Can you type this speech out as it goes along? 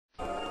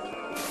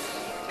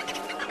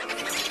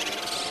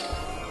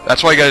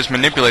That's why you gotta just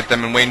manipulate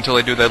them and wait until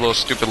they do that little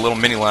stupid little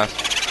mini laugh.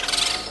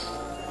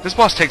 This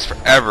boss takes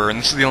forever, and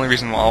this is the only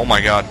reason why. Oh my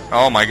god.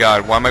 Oh my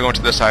god. Why am I going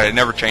to this side? I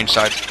never change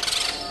sides.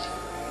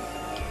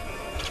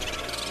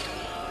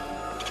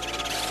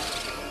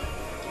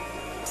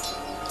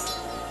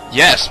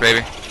 Yes,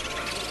 baby.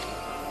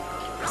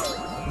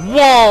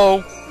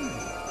 Whoa!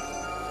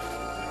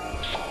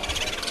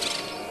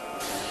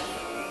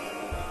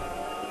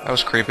 That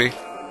was creepy.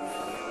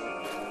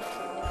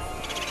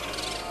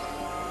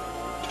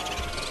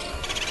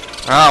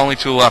 Ah, only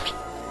 2 left.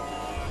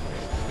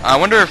 I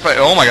wonder if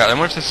oh my god, I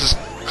wonder if this is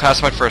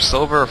classified for a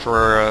silver or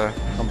for a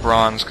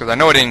bronze, because I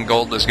know I didn't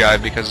gold this guy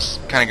because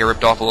kind of get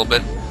ripped off a little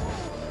bit.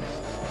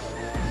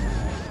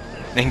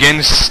 And getting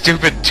this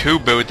stupid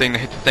tube boot thing to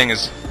hit the thing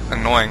is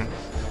annoying.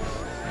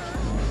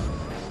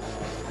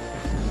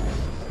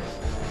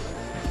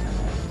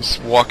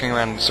 Just walking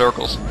around in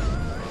circles.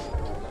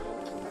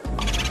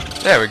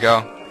 There we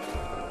go.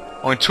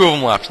 Only 2 of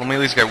them left. Let me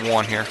at least get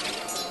 1 here.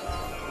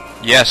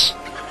 Yes.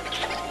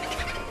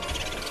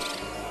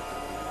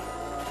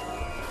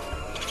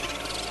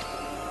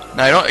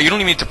 Now you don't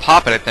even need to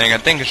pop it. I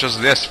think it's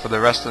just this for the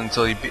rest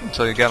until you get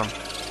them.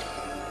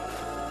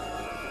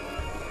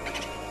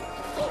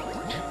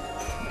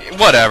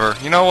 Whatever.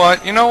 You know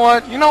what? You know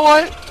what? You know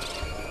what?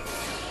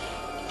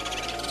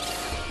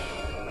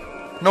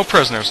 No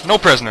prisoners. No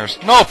prisoners.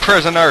 No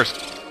prisoners.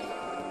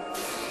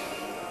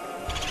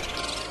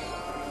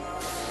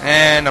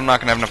 And I'm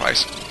not gonna have enough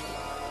ice.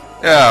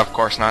 Yeah, of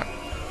course not.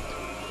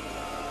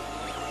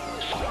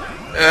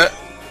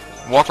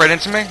 Walk right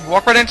into me?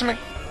 Walk right into me?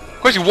 Of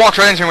course you walked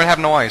right into me when I have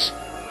no ice.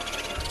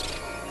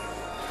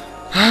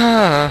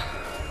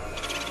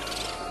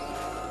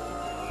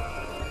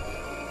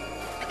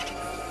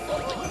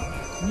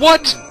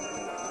 What?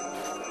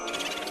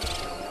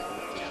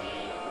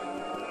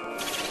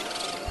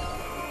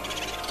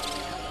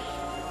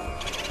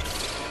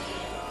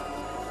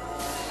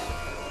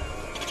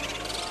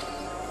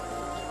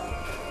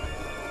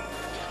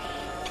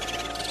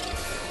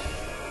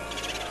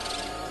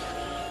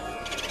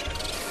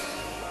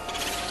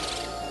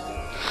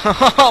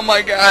 Oh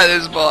my god,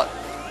 this bot.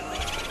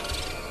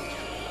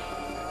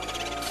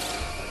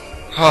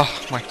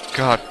 Oh my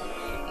god.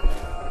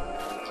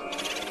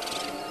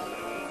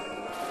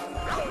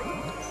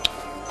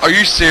 Are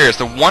you serious?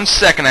 The 1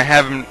 second I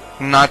have him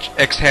not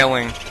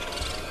exhaling.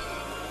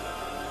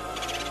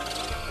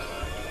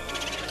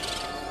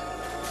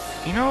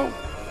 You know?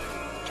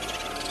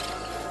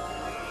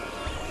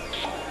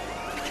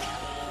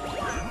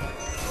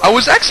 I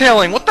was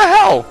exhaling, what the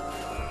hell?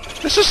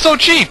 This is so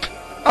cheap!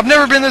 I've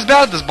never been this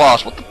bad at this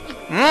boss. What the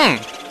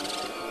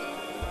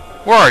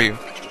Where are you?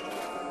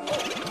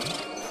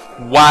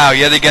 Wow,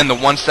 yet again the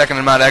 1 second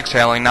I'm not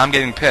exhaling, now I'm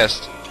getting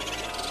pissed.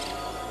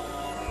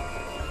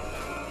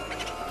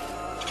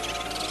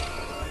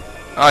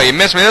 Oh, you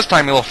missed me this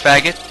time, you little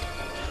faggot.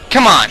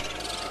 Come on!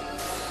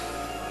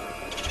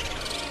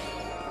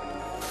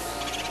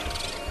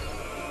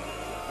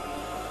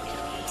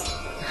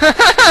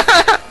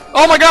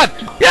 Oh my god!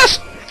 Yes!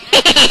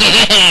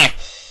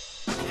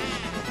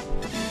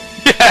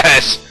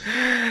 Yes!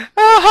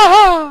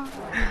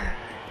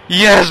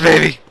 Yes,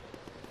 baby!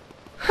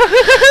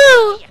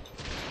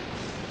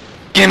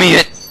 Gimme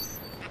it!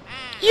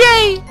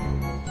 Yay!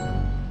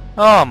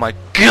 Oh my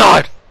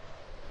god!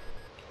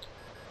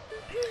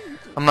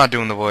 I'm not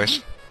doing the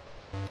voice.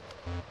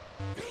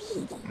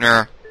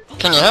 Nah.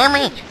 Can you hear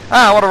me?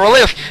 Ah, what a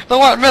relief! The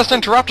white mist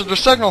interrupted the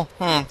signal.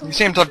 You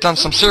seem to have done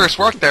some serious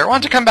work there. Why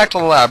don't you come back to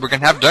the lab? We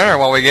can have dinner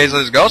while we gaze at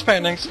these ghost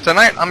paintings.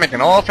 Tonight, I'm making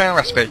an old-fan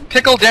recipe.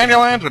 Pickled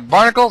dandelions with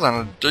barnacles and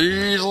a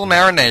diesel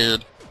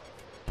marinade.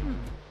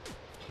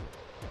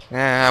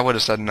 Yeah, I would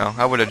have said no.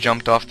 I would have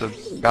jumped off the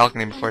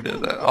balcony before I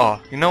did that.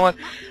 Oh, you know what?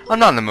 I'm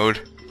not in the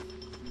mood.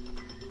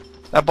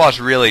 That boss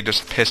really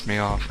just pissed me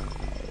off.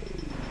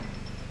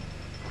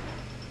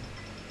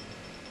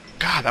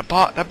 God, that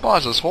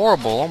boss is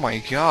horrible. Oh my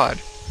god.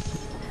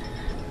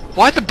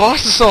 Why the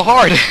boss is so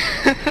hard?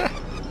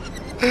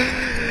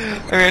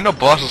 I mean, I know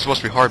boss is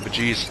supposed to be hard, but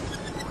jeez.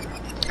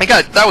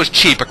 That was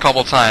cheap a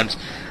couple times.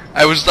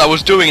 I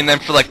was doing it, and then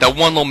for like that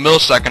 1 little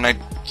millisecond, I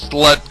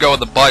let go of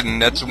the button.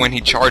 That's when he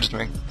charged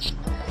me.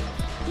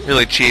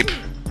 Really cheap.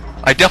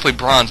 I definitely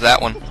bronzed that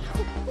one.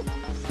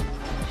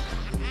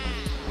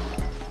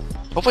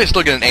 Hopefully I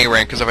still get an A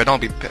rank, because if I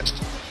don't, I'll be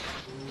pissed.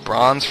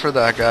 Bronze for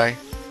that guy.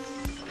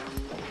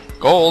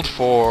 Gold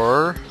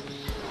for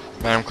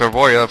Madame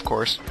Clairvoyant, of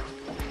course.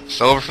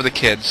 Silver for the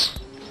kids.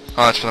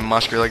 Oh, that's for the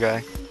muscular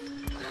guy.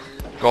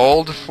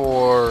 Gold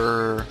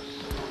for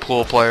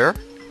pool player.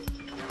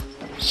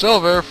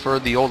 Silver for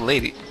the old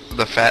lady,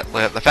 the fat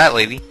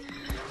lady.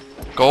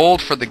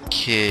 Gold for the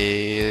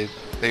kid,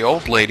 the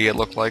old lady. It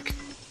looked like.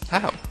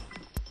 How?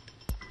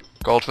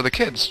 Gold for the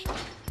kids.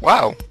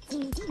 Wow, a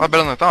lot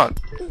better than I thought.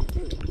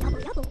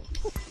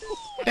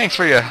 Thanks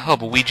for your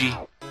help, Luigi.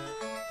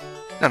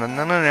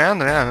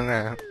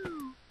 Madame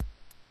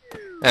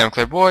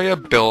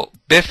Clairvoyant,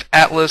 Biff,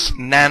 Atlas,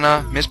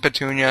 Nana, Miss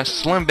Petunia,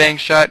 Slim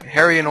Bankshot,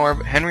 Henry and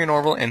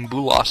Orville, and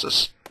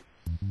Boolossus.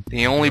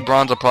 The only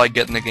bronze I'll probably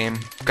get in the game.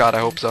 God, I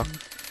hope so.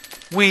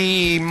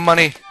 Wee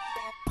money.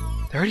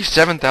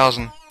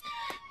 37,000.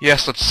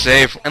 Yes, let's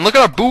save. And look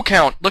at our boo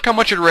count. Look how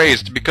much it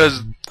raised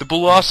because the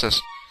boo lost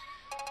us.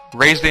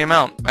 Raised the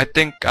amount. I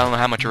don't know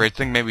how much it raised. I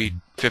think maybe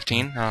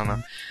 15. I don't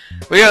know.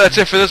 But yeah, that's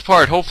it for this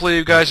part. Hopefully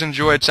you guys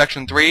enjoyed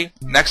section 3.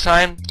 Next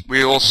time,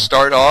 we will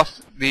start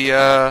off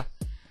the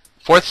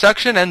 4th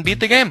section and beat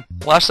the game.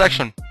 Last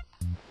section.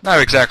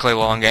 Not exactly a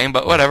long game,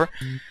 but whatever.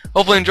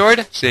 Hopefully you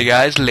enjoyed. See you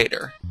guys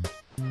later.